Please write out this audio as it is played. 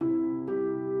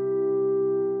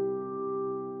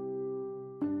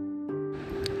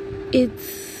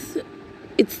It's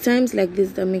it's times like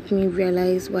this that make me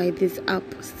realize why this app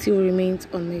still remains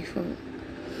on my phone.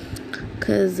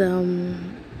 Cause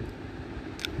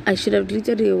I should have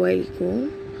deleted it a while ago.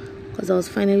 Cause I was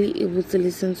finally able to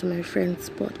listen to my friends'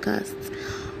 podcasts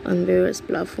on various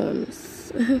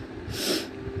platforms.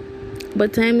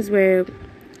 But times where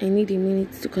I need a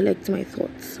minute to collect my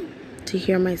thoughts, to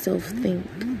hear myself think,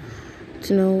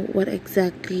 to know what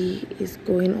exactly is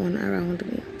going on around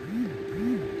me.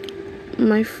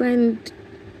 My friend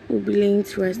will be laying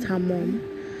to rest her mom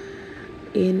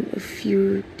in a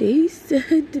few days.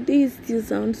 The days still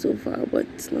sound so far, but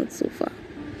it's not so far.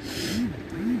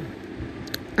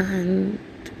 And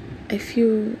I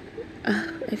feel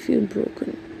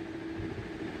broken.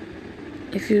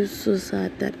 I feel so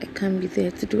sad that I can't be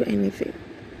there to do anything.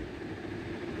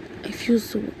 I feel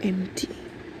so empty.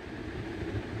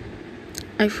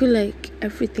 I feel like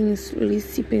everything is really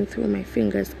seeping through my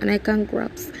fingers and I can't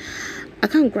grasp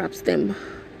them.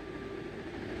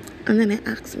 And then I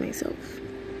ask myself,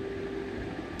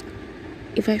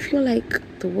 if I feel like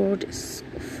the world is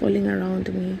falling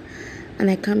around me and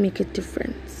I can't make a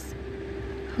difference,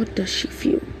 how does she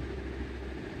feel?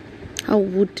 How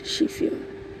would she feel?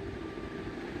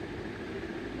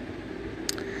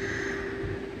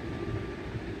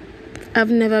 I've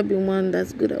never been one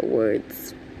that's good at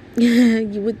words.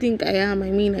 You would think I am. I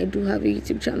mean, I do have a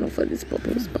YouTube channel for this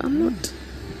purpose, but I'm not.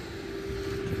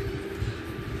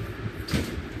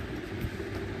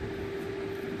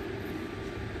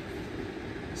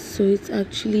 So it's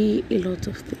actually a lot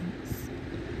of things.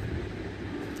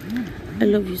 I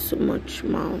love you so much,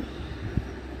 Mom.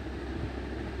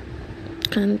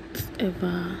 Can't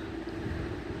ever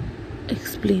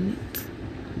explain it.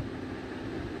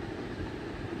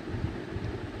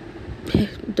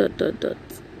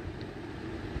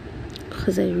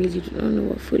 Because I really do not know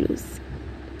what follows.